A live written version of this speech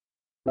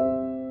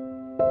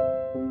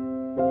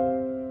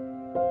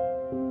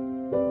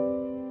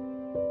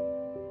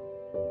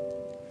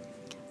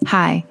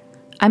Hi,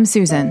 I'm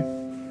Susan.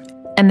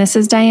 And this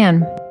is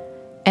Diane.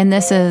 And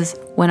this is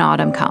When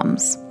Autumn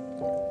Comes.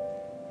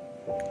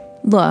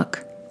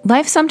 Look,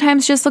 life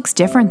sometimes just looks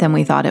different than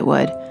we thought it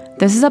would.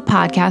 This is a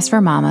podcast for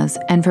mamas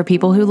and for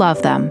people who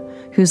love them,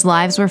 whose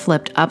lives were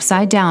flipped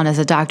upside down as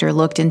a doctor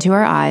looked into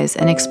our eyes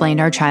and explained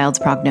our child's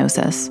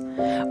prognosis.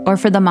 Or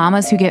for the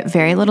mamas who get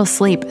very little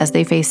sleep as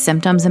they face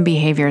symptoms and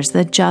behaviors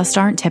that just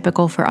aren't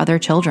typical for other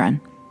children.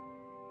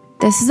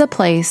 This is a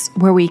place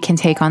where we can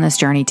take on this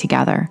journey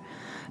together,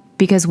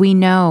 because we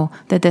know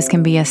that this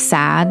can be a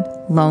sad,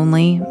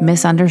 lonely,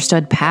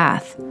 misunderstood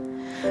path.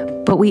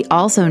 But we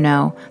also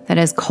know that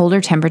as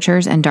colder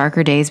temperatures and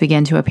darker days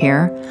begin to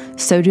appear,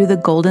 so do the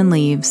golden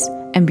leaves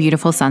and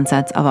beautiful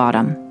sunsets of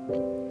autumn.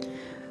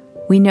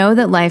 We know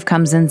that life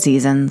comes in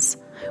seasons.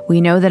 We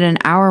know that in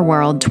our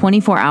world,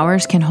 24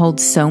 hours can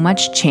hold so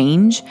much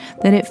change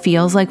that it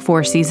feels like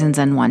 4 seasons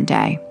in one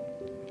day.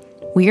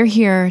 We are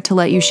here to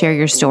let you share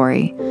your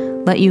story,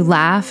 let you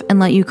laugh and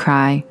let you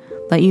cry,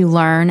 let you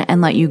learn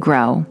and let you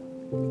grow,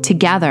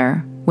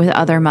 together with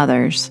other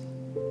mothers,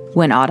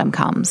 when autumn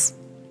comes.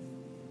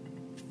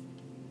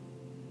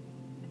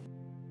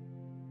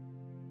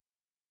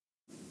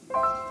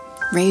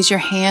 Raise your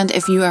hand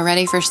if you are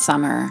ready for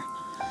summer.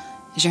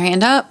 Is your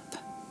hand up?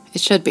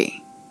 It should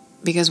be,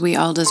 because we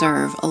all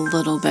deserve a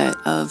little bit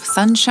of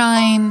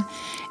sunshine.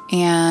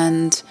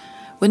 And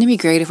wouldn't it be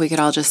great if we could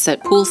all just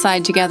sit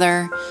poolside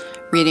together,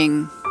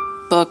 reading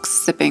books,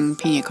 sipping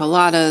pina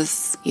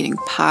coladas, eating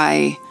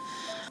pie,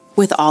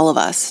 with all of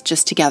us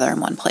just together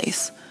in one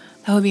place?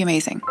 That would be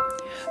amazing.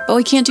 But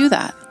we can't do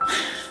that.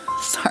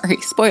 Sorry,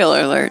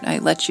 spoiler alert. I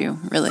let you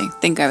really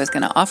think I was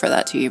going to offer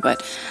that to you,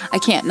 but I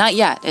can't. Not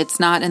yet. It's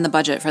not in the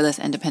budget for this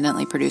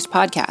independently produced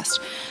podcast.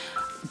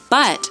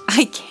 But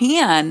I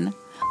can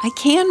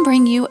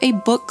bring you a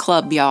book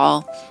club,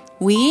 y'all.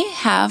 We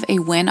have a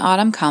When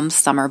Autumn Comes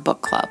summer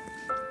book club.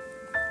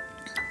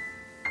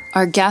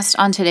 Our guest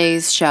on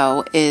today's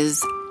show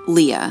is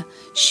Leah.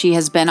 She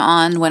has been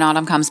on When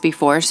Autumn Comes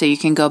before, so you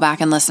can go back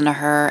and listen to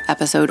her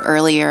episode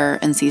earlier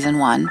in season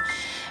 1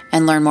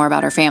 and learn more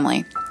about her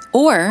family.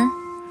 Or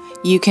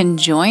you can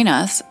join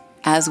us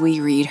as we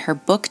read her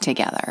book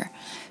together.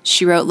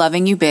 She wrote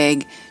Loving You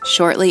Big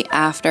shortly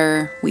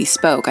after we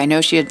spoke. I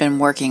know she had been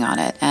working on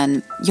it.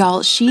 And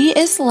y'all, she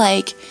is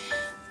like,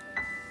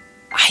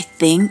 I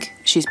think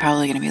she's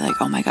probably going to be like,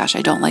 oh my gosh,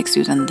 I don't like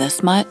Susan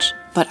this much.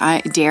 But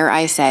I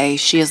dare say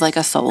she is like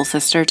a soul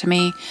sister to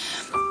me.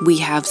 We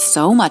have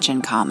so much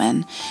in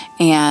common,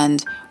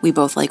 and we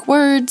both like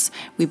words.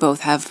 We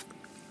both have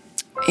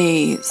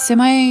a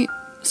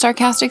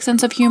semi-sarcastic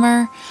sense of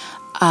humor.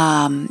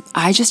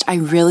 I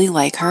really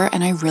like her,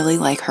 and I really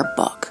like her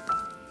book.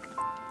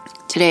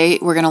 Today,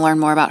 we're going to learn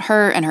more about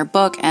her and her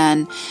book,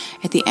 and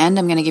at the end,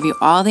 I'm going to give you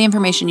all the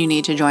information you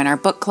need to join our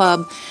book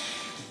club.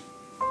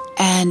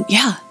 And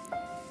yeah,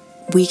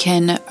 we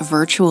can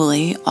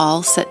virtually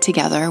all sit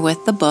together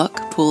with the book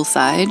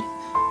poolside,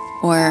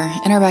 or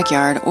in our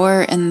backyard,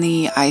 or in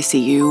the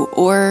ICU,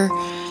 or,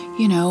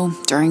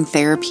 during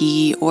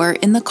therapy, or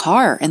in the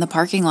car, in the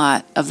parking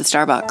lot of the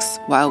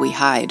Starbucks while we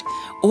hide,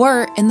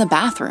 or in the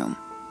bathroom.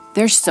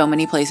 There's so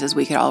many places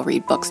we could all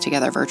read books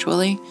together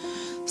virtually.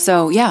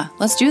 So yeah,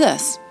 let's do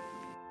this.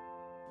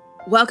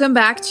 Welcome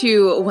back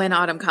to When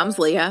Autumn Comes,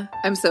 Leah.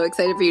 I'm so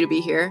excited for you to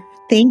be here.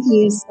 Thank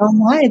you so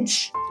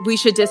much. We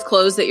should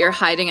disclose that you're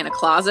hiding in a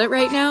closet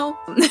right now.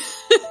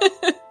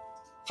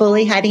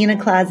 Fully hiding in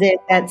a closet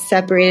that's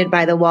separated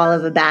by the wall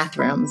of a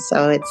bathroom.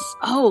 So it's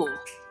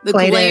the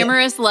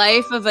glamorous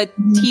life of a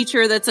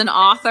teacher that's an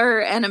author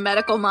and a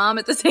medical mom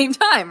at the same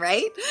time,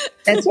 right?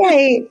 That's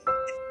right.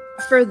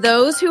 For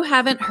those who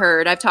haven't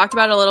heard, I've talked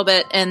about it a little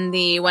bit in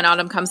the When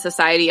Autumn Comes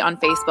Society on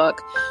Facebook.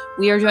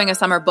 We are doing a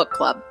summer book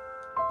club.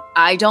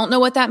 I don't know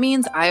what that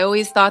means. I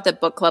always thought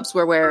that book clubs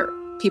were where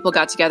people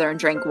got together and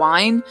drank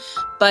wine,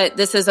 but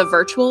this is a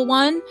virtual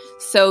one.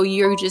 So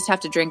you just have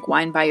to drink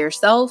wine by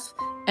yourself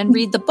and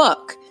read the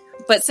book.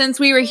 But since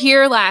we were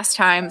here last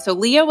time, so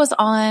Leah was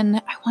on,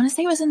 I want to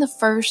say it was in the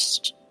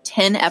first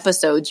 10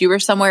 episodes. You were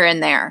somewhere in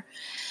there.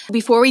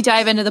 Before we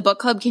dive into the book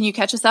club, can you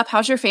catch us up?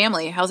 How's your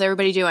family? How's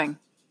everybody doing?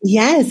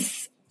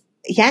 Yes.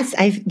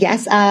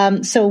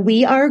 So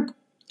we are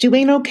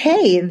doing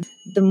okay.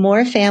 The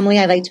Moore family,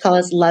 I like to call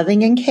us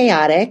loving and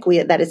chaotic.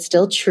 That is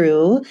still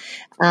true.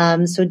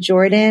 So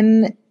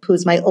Jordan,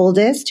 who's my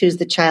oldest, who's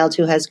the child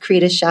who has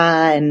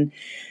Kritisha and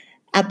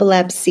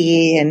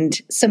epilepsy and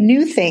some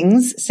new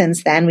things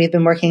since then. We've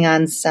been working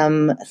on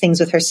some things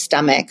with her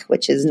stomach,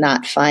 which is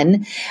not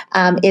fun,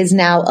 is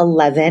now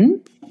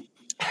 11.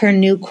 Her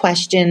new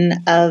question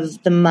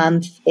of the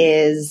month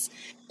is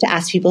to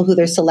ask people who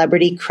their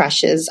celebrity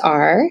crushes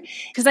are.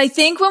 Because I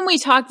think when we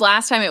talked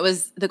last time, it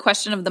was the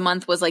question of the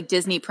month was like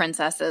Disney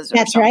princesses or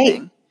That's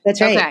something. Right. That's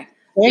right. Okay.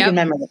 Very good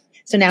memory.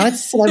 So now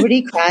it's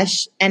celebrity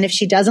crush. And if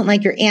she doesn't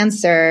like your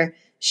answer,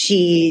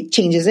 she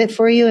changes it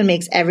for you and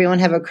makes everyone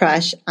have a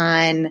crush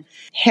on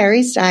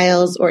Harry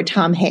Styles or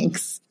Tom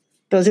Hanks.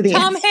 Those are the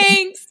Tom answers.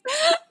 Hanks.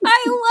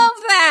 I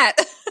love that.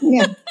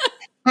 Yeah.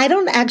 I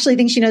don't actually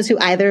think she knows who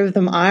either of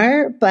them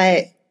are,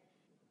 but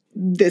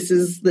this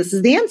is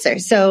the answer.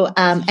 So,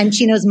 and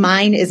she knows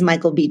mine is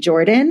Michael B.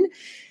 Jordan.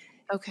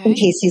 Okay. In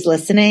case he's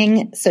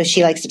listening. So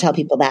she likes to tell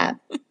people that.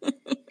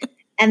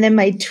 And then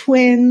my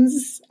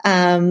twins.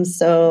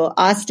 So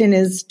Austin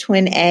is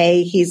twin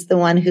A. He's the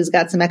one who's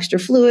got some extra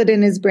fluid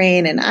in his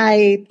brain and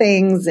eye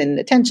things and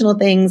attentional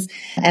things.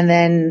 And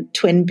then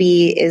twin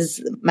B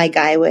is my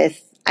guy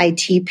with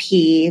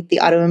ITP,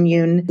 the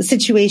autoimmune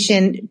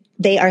situation.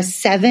 They are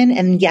 7.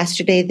 And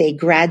yesterday they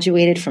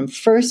graduated from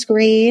first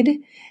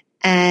grade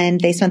and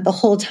they spent the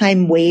whole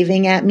time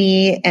waving at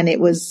me. And it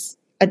was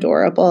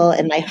adorable.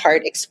 And my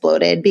heart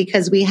exploded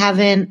because we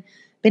haven't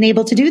been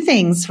able to do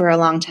things for a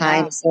long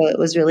time. Wow. So it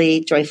was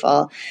really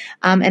joyful.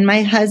 And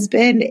my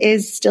husband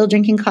is still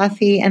drinking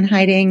coffee and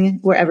hiding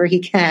wherever he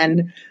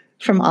can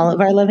from all of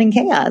our loving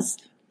chaos.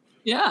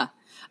 Yeah.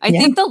 I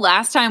think the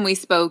last time we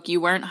spoke, you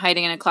weren't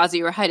hiding in a closet.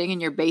 You were hiding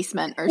in your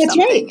basement or That's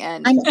something. Right.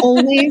 And I'm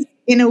always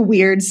in a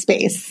weird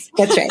space.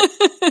 That's right.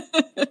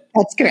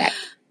 That's correct.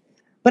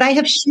 But I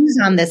have shoes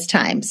on this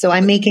time, so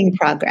I'm making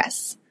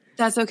progress.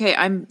 That's okay.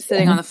 I'm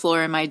sitting on the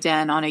floor in my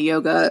den on a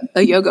yoga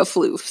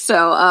floof.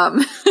 So,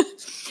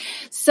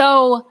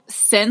 so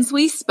since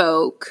we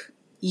spoke,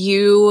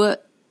 you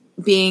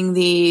being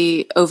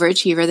the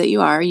overachiever that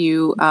you are,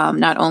 you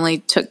not only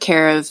took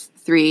care of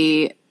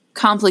 3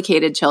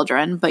 complicated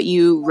children, but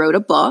you wrote a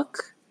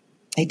book.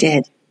 I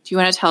did. Do you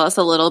want to tell us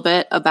a little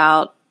bit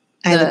about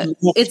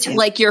it's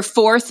like your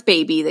 4th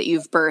baby that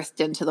you've birthed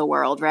into the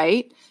world,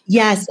 right?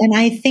 Yes. And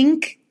I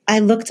think I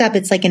looked up,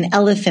 it's like an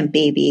elephant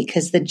baby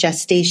because the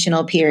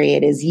gestational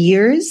period is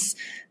years.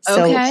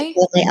 So okay.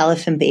 It's really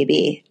elephant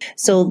baby.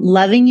 So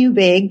Loving You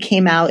Big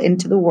came out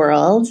into the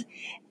world,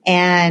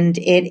 and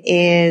it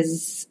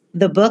is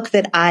the book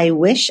that I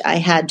wish I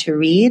had to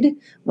read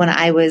when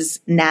I was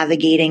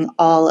navigating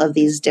all of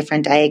these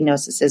different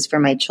diagnoses for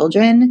my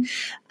children.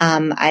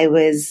 I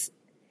was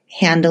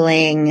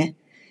handling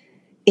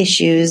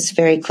issues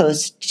very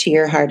close to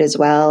your heart as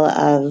well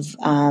of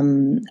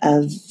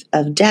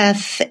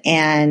death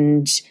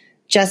and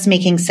just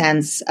making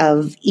sense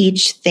of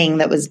each thing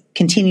that was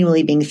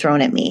continually being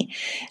thrown at me.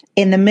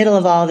 In the middle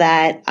of all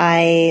that,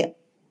 I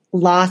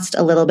lost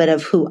a little bit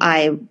of who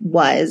I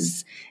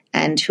was,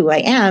 and who I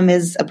am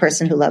is a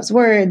person who loves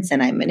words,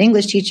 and I'm an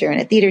English teacher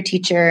and a theater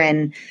teacher,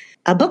 and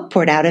a book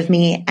poured out of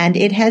me. And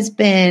it has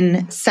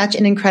been such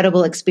an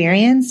incredible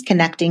experience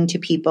connecting to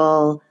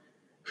people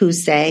who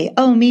say,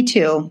 oh, me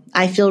too.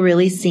 I feel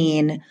really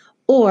seen.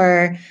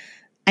 Or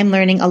I'm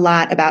learning a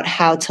lot about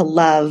how to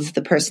love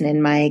the person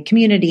in my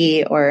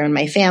community or in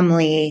my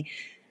family.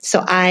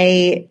 So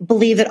I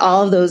believe that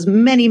all of those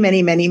many,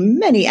 many, many,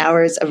 many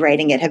hours of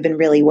writing it have been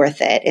really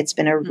worth it. It's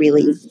been a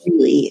really,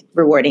 really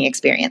rewarding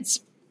experience.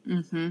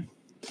 Mm-hmm.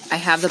 I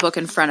have the book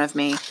in front of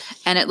me,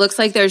 and it looks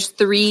like there's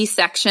 3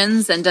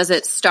 sections. And does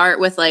it start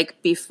with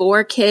like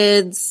before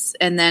kids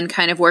and then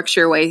kind of works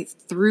your way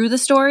through the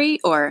story,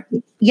 or?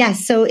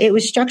 Yes. So it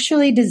was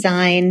structurally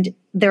designed.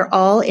 They're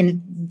all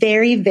in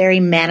very,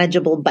 very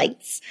manageable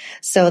bites.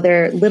 So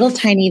they're little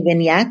tiny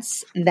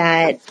vignettes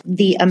that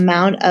the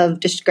amount of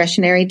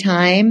discretionary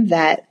time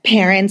that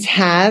parents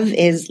have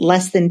is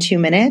less than 2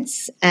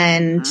 minutes.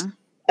 And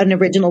an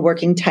original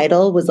working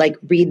title was like,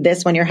 read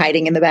this when you're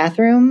hiding in the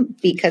bathroom,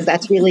 because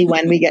that's really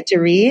when we get to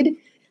read.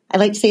 I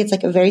like to say it's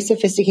like a very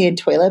sophisticated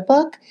toilet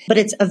book, but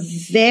it's a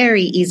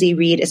very easy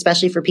read,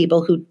 especially for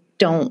people who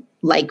don't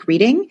like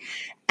reading.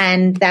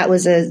 And that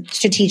was a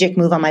strategic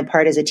move on my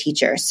part as a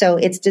teacher. So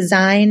it's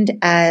designed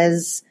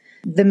as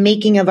the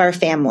making of our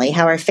family,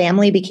 how our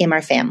family became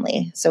our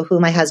family. So who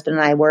my husband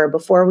and I were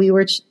before we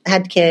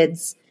had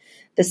kids.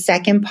 The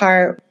second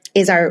part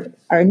is our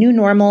new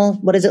normal.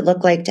 What does it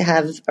look like to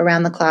have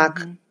around the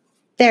clock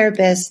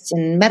therapists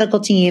and medical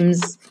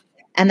teams?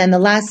 And then the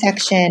last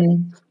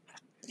section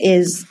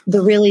is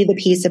the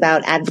piece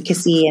about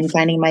advocacy and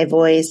finding my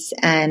voice,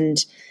 and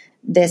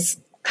this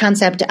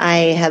concept I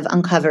have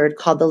uncovered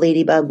called the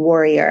Ladybug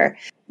Warrior,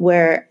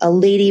 where a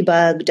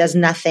ladybug does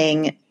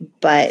nothing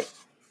but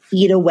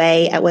eat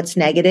away at what's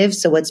negative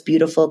so what's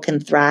beautiful can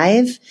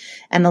thrive.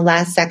 And the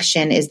last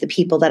section is the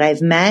people that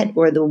I've met,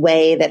 or the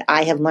way that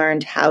I have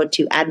learned how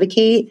to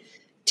advocate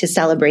to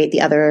celebrate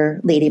the other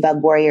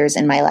ladybug warriors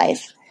in my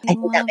life. I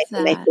think that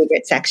might be my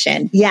favorite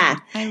section. Yeah.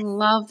 I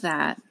love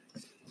that.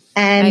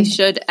 And I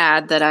should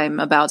add that I'm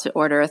about to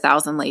order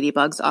 1,000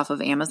 ladybugs off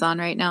of Amazon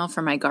right now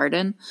for my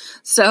garden.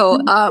 So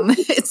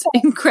it's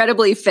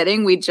incredibly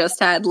fitting. We just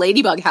had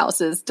ladybug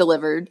houses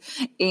delivered.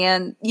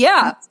 And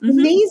yeah,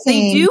 amazing.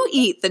 They do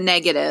eat the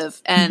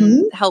negative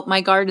and help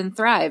my garden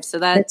thrive. So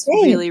that's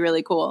really,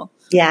 really cool.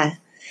 Yeah.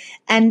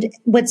 And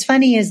what's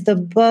funny is the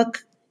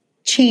book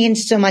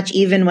changed so much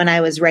even when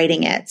I was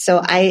writing it.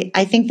 So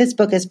I think this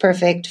book is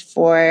perfect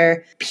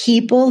for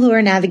people who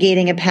are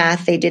navigating a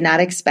path they did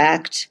not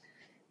expect,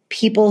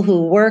 people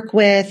who work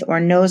with or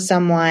know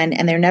someone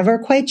and they're never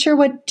quite sure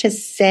what to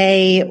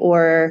say,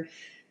 or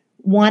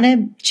want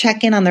to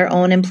check in on their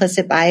own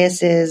implicit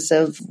biases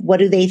of what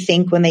do they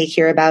think when they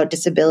hear about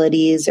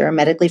disabilities or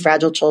medically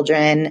fragile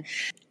children.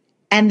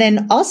 And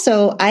then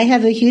also I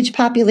have a huge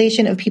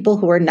population of people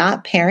who are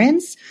not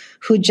parents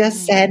who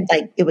just said,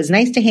 like, it was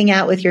nice to hang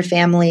out with your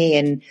family.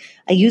 And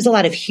I use a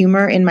lot of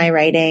humor in my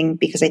writing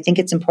because I think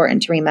it's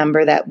important to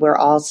remember that we're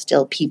all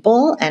still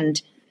people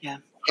and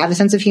have a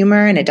sense of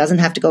humor, and it doesn't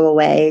have to go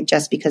away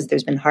just because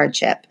there's been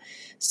hardship.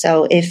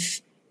 So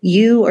if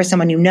you or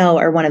someone you know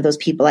are one of those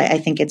people, I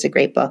think it's a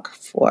great book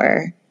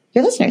for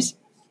your listeners.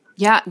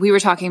 Yeah, we were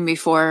talking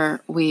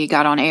before we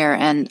got on air,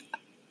 and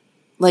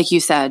like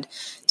you said,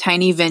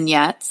 tiny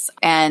vignettes.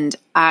 And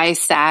I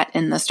sat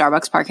in the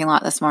Starbucks parking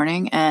lot this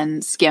morning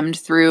and skimmed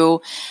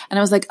through, and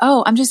I was like,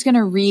 oh, I'm just going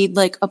to read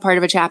like a part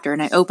of a chapter.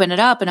 And I open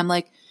it up and I'm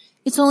like,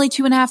 it's only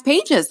 2.5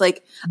 pages.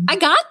 Like, I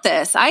got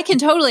this. I can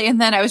totally.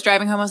 And then I was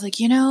driving home. I was like,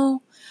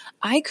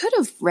 I could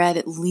have read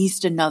at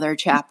least another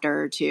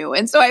chapter or two.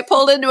 And so I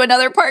pulled into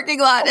another parking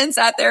lot and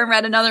sat there and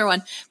read another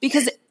one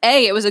because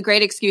A, it was a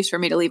great excuse for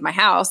me to leave my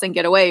house and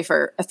get away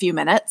for a few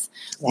minutes.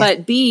 Yeah.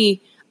 But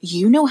B,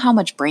 how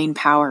much brain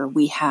power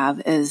we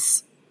have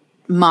as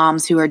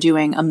moms who are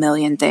doing a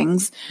million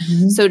things.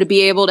 Mm-hmm. So to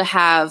be able to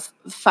have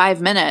 5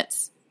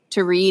 minutes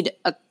to read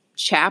a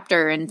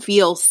chapter and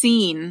feel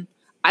seen,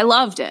 I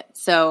loved it.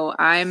 So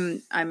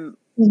I'm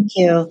Thank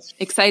you.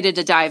 Excited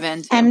to dive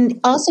into. And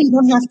also you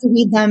don't have to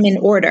read them in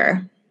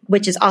order,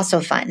 which is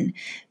also fun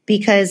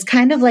because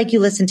kind of like you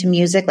listen to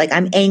music, like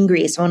I'm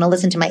angry, so I want to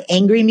listen to my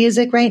angry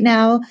music right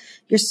now.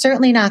 You're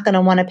certainly not going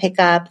to want to pick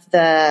up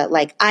the,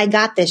 like, I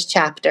got this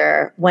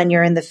chapter when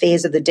you're in the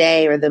phase of the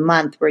day or the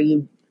month where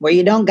you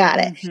don't got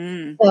it.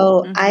 Mm-hmm.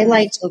 So mm-hmm. I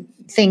like to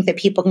think that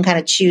people can kind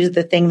of choose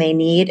the thing they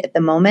need at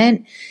the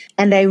moment.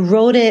 And I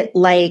wrote it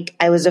like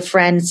I was a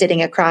friend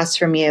sitting across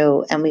from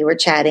you and we were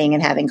chatting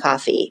and having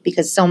coffee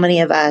because so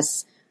many of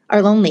us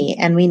are lonely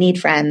and we need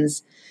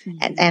friends.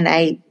 Mm-hmm. And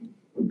I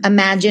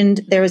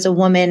imagined there was a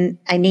woman,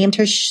 I named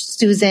her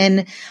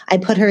Susan. I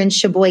put her in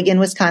Sheboygan,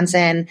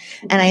 Wisconsin.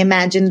 And I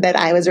imagined that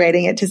I was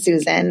writing it to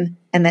Susan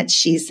and that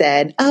she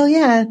said, oh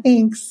yeah,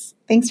 thanks.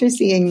 Thanks for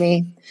seeing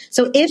me.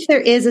 So if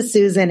there is a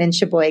Susan in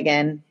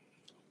Sheboygan,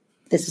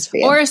 this is for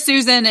you. Or a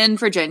Susan in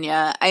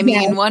Virginia. I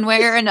mean, one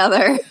way or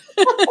another.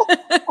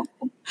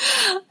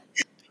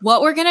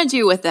 What we're going to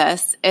do with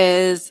this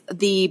is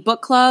the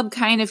book club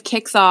kind of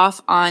kicks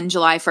off on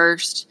July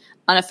 1st,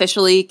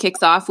 unofficially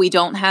kicks off. We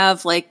don't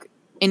have like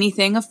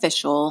anything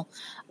official.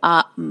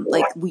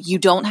 You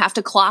don't have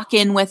to clock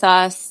in with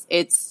us.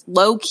 It's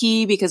low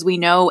key because we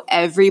know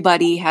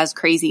everybody has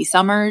crazy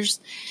summers.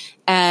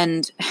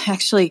 And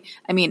actually,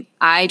 I mean,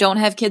 I don't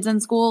have kids in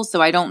school, so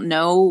I don't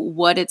know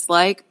what it's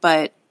like,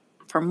 but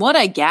from what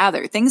I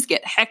gather, things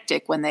get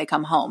hectic when they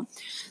come home.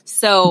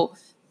 So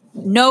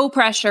no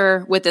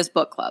pressure with this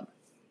book club.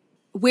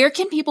 Where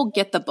can people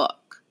get the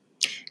book?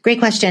 Great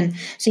question.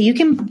 So you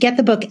can get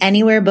the book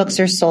anywhere books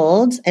are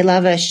sold. I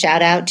love a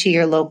shout out to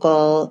your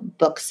local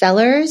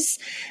booksellers.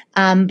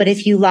 But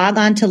if you log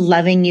on to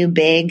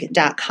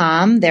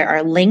lovingyouBig.com, there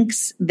are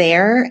links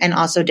there and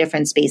also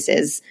different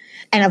spaces.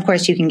 And of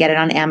course, you can get it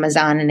on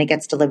Amazon and it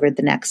gets delivered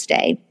the next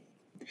day.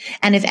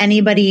 And if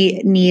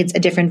anybody needs a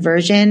different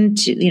version,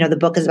 the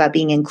book is about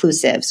being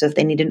inclusive. So if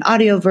they need an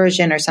audio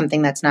version or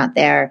something that's not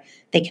there,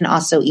 they can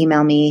also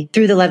email me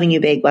through the Loving You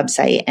Big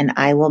website and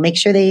I will make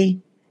sure they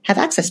have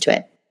access to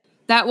it.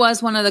 That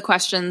was one of the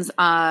questions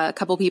a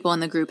couple people in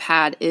the group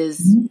had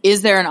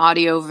is there an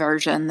audio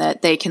version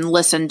that they can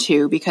listen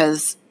to?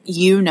 Because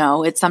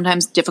it's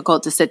sometimes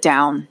difficult to sit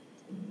down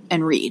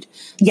and read.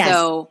 Yes.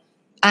 So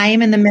I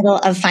am in the middle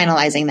of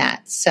finalizing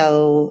that.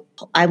 So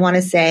I want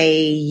to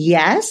say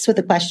yes with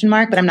a question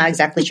mark, but I'm not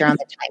exactly sure on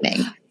the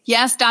timing.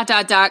 Yes, ...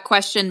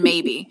 question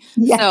maybe.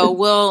 Yes. So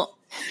we'll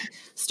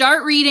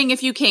start reading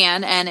if you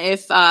can. And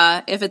if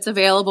it's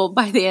available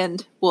by the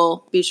end,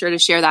 we'll be sure to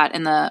share that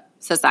in the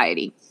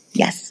society.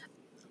 Yes.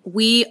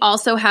 We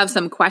also have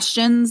some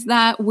questions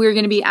that we're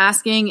going to be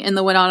asking in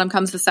the When Autumn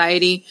Comes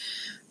Society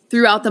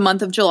throughout the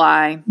month of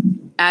July.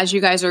 As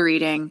you guys are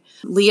reading,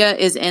 Leah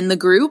is in the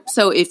group.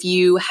 So if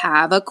you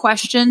have a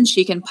question,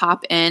 she can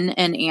pop in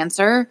and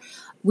answer.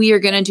 We are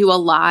going to do a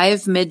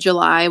live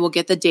mid-July. We'll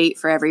get the date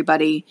for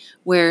everybody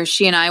where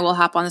she and I will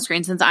hop on the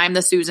screen. Since I'm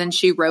the Susan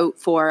she wrote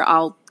for,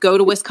 I'll go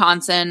to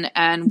Wisconsin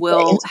and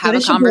we'll have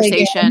a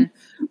conversation.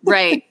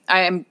 Right.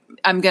 I'm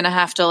going to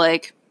have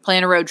to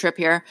plan a road trip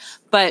here,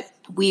 but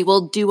we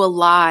will do a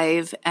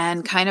live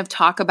and kind of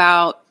talk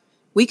about,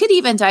 we could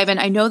even dive in.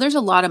 I know there's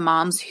a lot of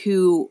moms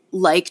who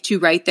like to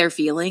write their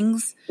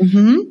feelings.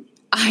 Mm-hmm.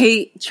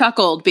 I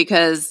chuckled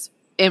because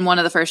in one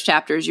of the first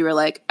chapters, you were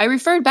like, I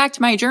referred back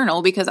to my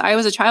journal because I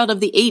was a child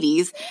of the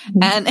 80s.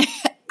 Mm-hmm. And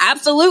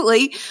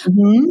absolutely.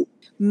 Mm-hmm.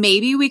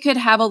 Maybe we could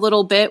have a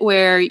little bit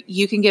where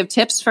you can give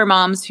tips for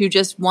moms who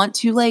just want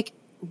to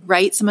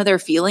write some of their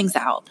feelings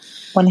out.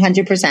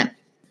 100%.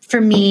 For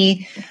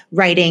me,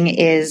 writing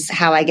is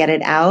how I get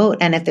it out.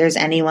 And if there's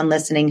anyone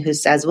listening who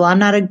says, well, I'm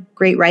not a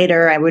great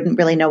writer, I wouldn't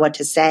really know what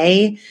to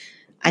say.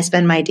 I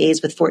spend my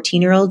days with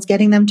 14-year-olds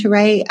getting them to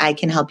write. I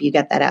can help you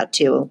get that out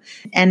too.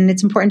 And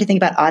it's important to think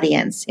about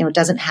audience. It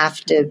doesn't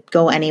have to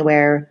go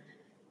anywhere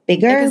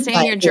bigger. It can stay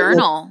in your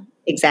journal.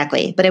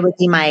 Exactly. But it would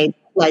be my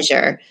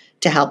pleasure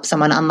to help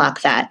someone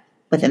unlock that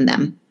within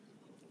them.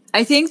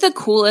 I think the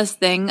coolest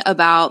thing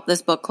about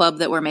this book club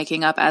that we're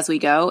making up as we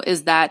go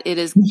is that it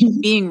is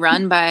being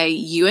run by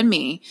you and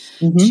me,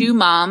 two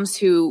moms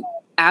who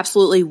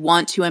absolutely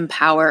want to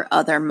empower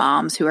other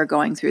moms who are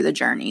going through the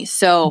journey.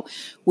 So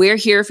we're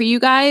here for you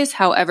guys,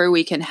 however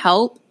we can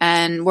help.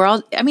 And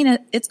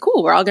it's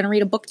cool. We're all going to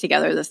read a book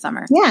together this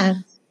summer. Yeah.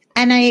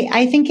 And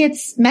I think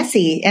it's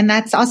messy, and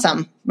that's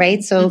awesome,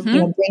 right? So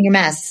bring your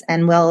mess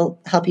and we'll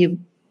help you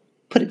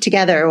put it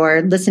together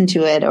or listen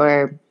to it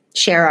or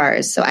share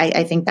ours. So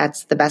I think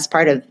that's the best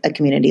part of a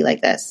community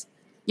like this.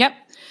 Yep.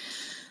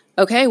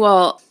 Okay.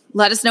 Well,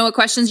 let us know what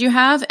questions you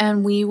have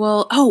and we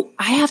will. Oh,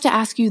 I have to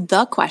ask you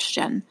the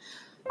question.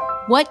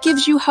 What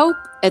gives you hope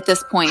at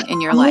this point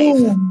in your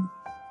life?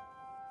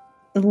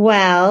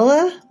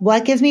 Well,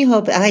 what gives me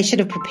hope? I should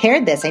have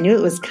prepared this. I knew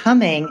it was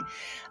coming.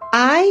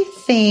 I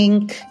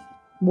think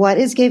what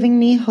is giving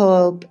me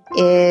hope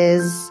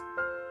is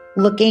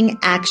looking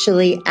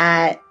actually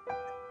at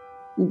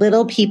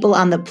little people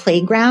on the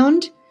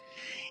playground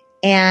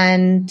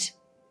and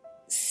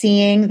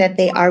seeing that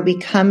they are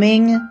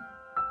becoming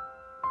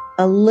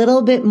a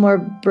little bit more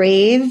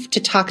brave to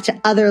talk to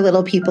other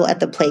little people at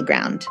the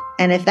playground.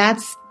 And if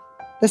that's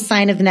the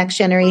sign of the next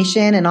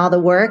generation and all the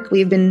work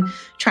we've been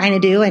trying to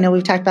do, I know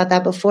we've talked about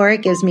that before,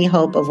 it gives me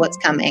hope of what's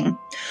coming.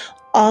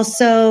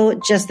 Also,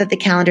 just that the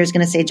calendar is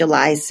going to say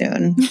July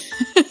soon.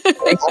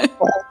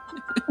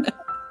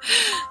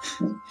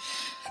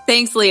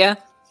 Thanks, Leah.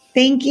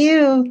 Thank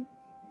you.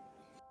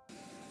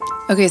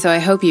 Okay, so I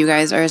hope you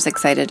guys are as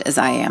excited as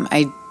I am.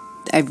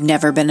 I've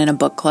never been in a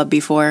book club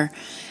before,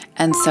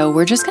 and so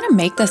we're just going to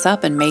make this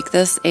up and make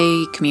this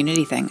a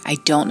community thing. I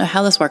don't know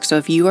how this works, so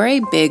if you are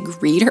a big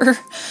reader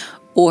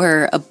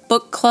or a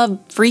book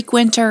club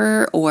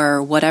frequenter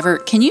or whatever,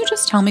 can you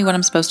just tell me what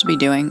I'm supposed to be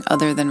doing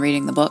other than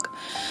reading the book?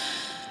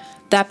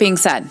 That being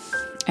said,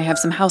 I have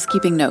some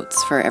housekeeping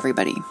notes for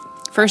everybody.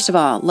 First of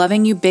all,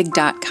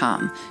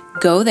 lovingyouBig.com.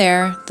 Go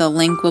there. The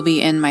link will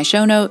be in my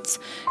show notes.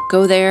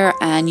 Go there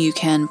and you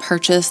can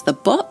purchase the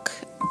book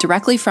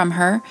directly from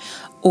her,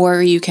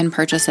 or you can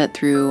purchase it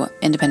through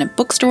independent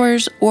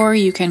bookstores, or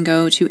you can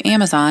go to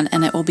Amazon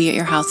and it will be at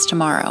your house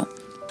tomorrow.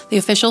 The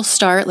official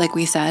start, like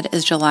we said,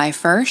 is July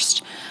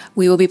 1st.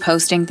 We will be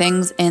posting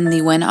things in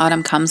the When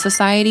Autumn Comes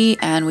Society,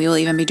 and we will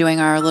even be doing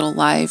our little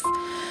live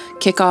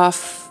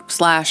kickoff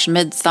 /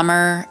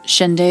 midsummer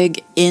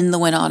shindig in the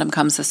When Autumn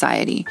Comes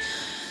Society.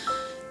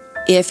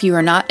 If you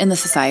are not in the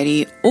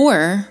society,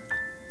 or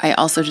I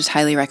also just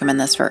highly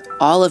recommend this for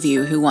all of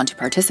you who want to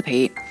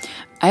participate,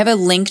 I have a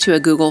link to a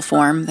Google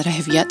form that I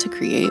have yet to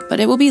create, but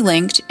it will be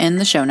linked in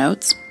the show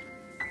notes.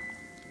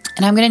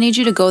 And I'm going to need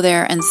you to go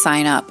there and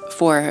sign up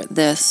for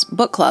this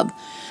book club.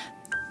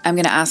 I'm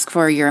going to ask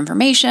for your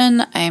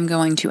information. I am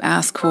going to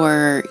ask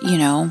for,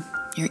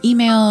 your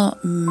email,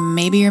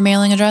 maybe your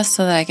mailing address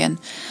so that I can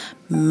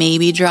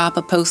maybe drop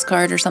a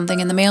postcard or something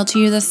in the mail to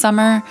you this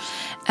summer.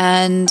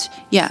 And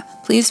yeah,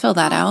 please fill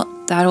that out.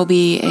 That'll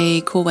be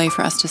a cool way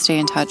for us to stay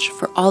in touch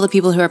for all the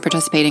people who are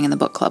participating in the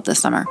book club this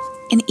summer.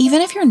 And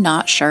even if you're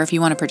not sure if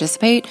you want to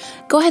participate,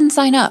 go ahead and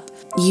sign up.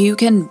 You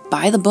can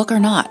buy the book or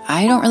not.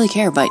 I don't really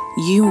care, but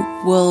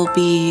you'll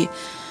be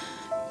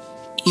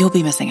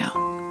missing out.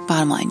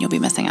 Bottom line, you'll be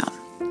missing out.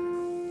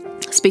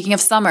 Speaking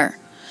of summer,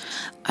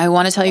 I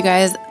want to tell you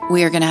guys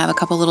we are going to have a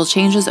couple little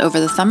changes over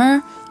the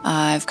summer.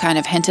 I've kind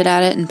of hinted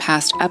at it in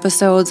past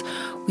episodes.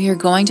 We are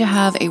going to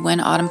have a When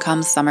Autumn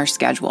Comes summer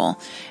schedule.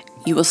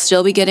 You will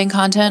still be getting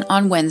content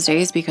on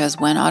Wednesdays because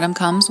When Autumn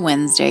Comes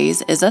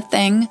Wednesdays is a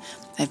thing.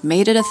 I've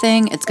made it a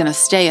thing. It's going to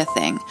stay a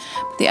thing.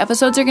 The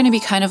episodes are going to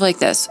be kind of like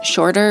this,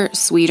 shorter,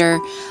 sweeter.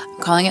 I'm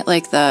calling it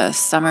like the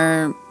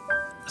summer,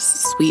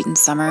 sweet and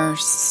summer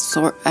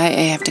sort. I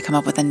have to come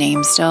up with a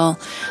name still.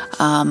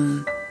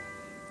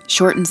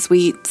 Short and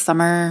sweet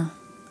summer.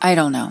 I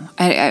don't know.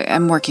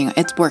 I'm working.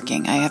 It's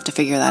working. I have to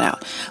figure that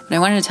out. But I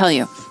wanted to tell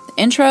you, the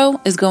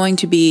intro is going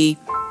to be,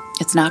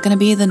 it's not going to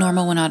be the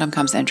normal When Autumn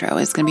Comes intro.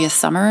 It's going to be a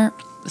summer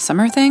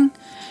thing.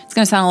 It's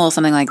going to sound a little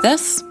something like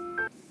this.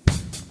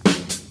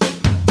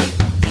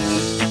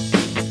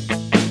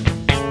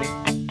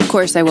 Of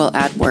course, I will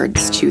add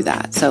words to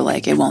that. So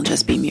like it won't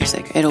just be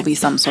music. It'll be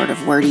some sort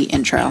of wordy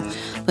intro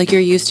like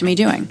you're used to me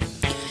doing.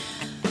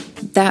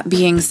 That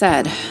being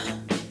said,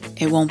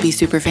 it won't be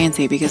super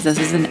fancy because this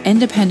is an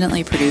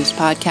independently produced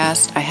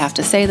podcast. I have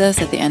to say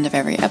this at the end of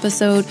every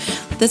episode.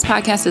 This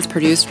podcast is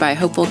produced by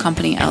Hopeful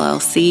Company,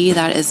 LLC.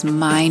 That is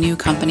my new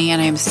company,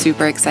 and I am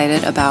super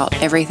excited about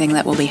everything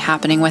that will be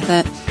happening with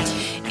it.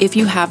 If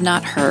you have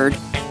not heard,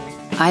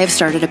 I have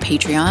started a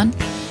Patreon,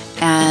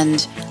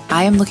 and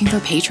I am looking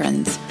for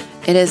patrons.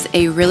 It is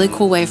a really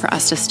cool way for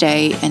us to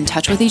stay in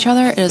touch with each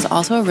other. It is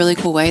also a really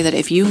cool way that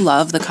if you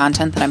love the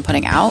content that I'm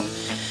putting out,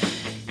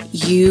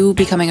 you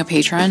becoming a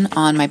patron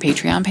on my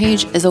Patreon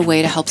page is a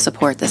way to help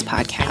support this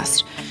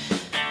podcast.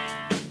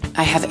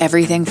 I have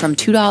everything from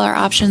 $2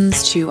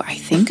 options to, I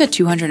think, a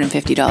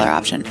 $250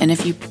 option. And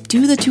if you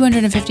do the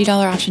 $250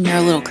 option, you're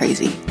a little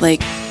crazy.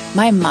 Like,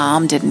 my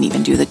mom didn't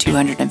even do the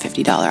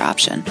 $250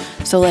 option.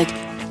 So, like,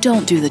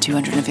 don't do the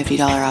 $250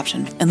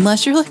 option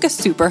unless you're like a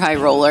super high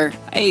roller.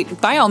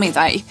 By all means,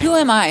 who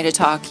am I to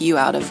talk you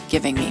out of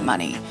giving me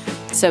money?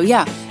 So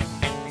yeah,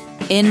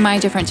 in my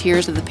different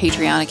tiers of the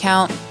Patreon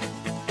account,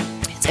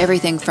 it's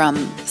everything from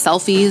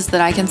selfies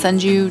that I can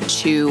send you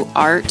to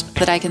art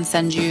that I can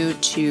send you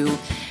to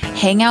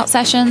hangout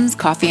sessions,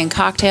 coffee and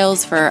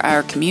cocktails for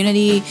our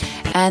community.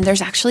 And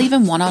there's actually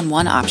even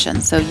one-on-one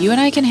options. So you and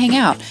I can hang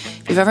out.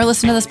 If you've ever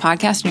listened to this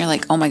podcast and you're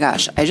like, oh my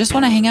gosh, I just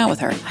want to hang out with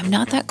her. I'm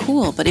not that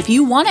cool. But if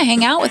you want to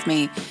hang out with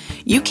me,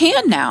 you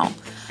can now.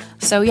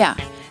 So yeah,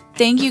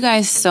 thank you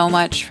guys so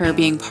much for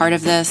being part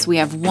of this. We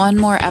have one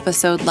more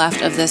episode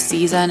left of this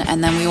season,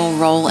 and then we will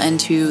roll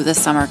into the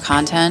summer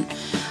content.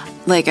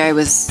 Like I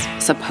was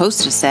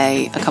supposed to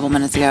say a couple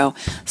minutes ago,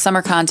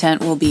 summer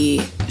content will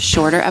be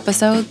shorter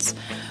episodes.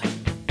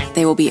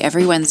 They will be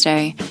every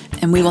Wednesday,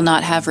 and we will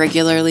not have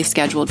regularly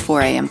scheduled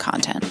 4 a.m.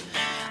 content.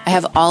 I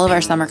have all of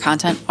our summer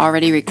content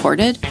already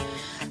recorded,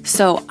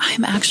 so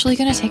I'm actually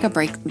going to take a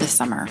break this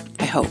summer,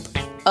 I hope,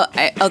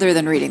 other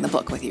than reading the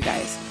book with you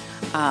guys.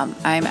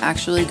 I'm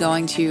actually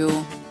going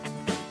to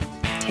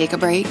take a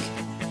break,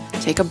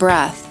 take a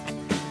breath,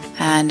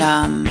 and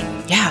I'm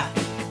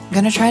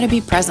going to try to be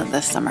present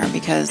this summer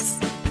because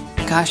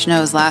gosh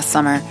knows last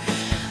summer,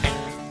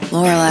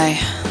 Lorelai.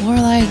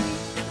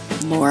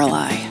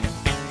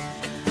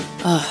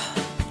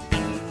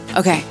 Ugh.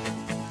 Okay.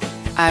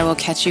 I will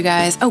catch you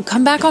guys. Oh,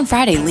 come back on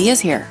Friday. Leah's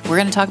here. We're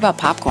going to talk about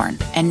popcorn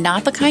and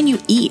not the kind you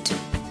eat.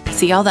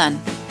 See y'all then.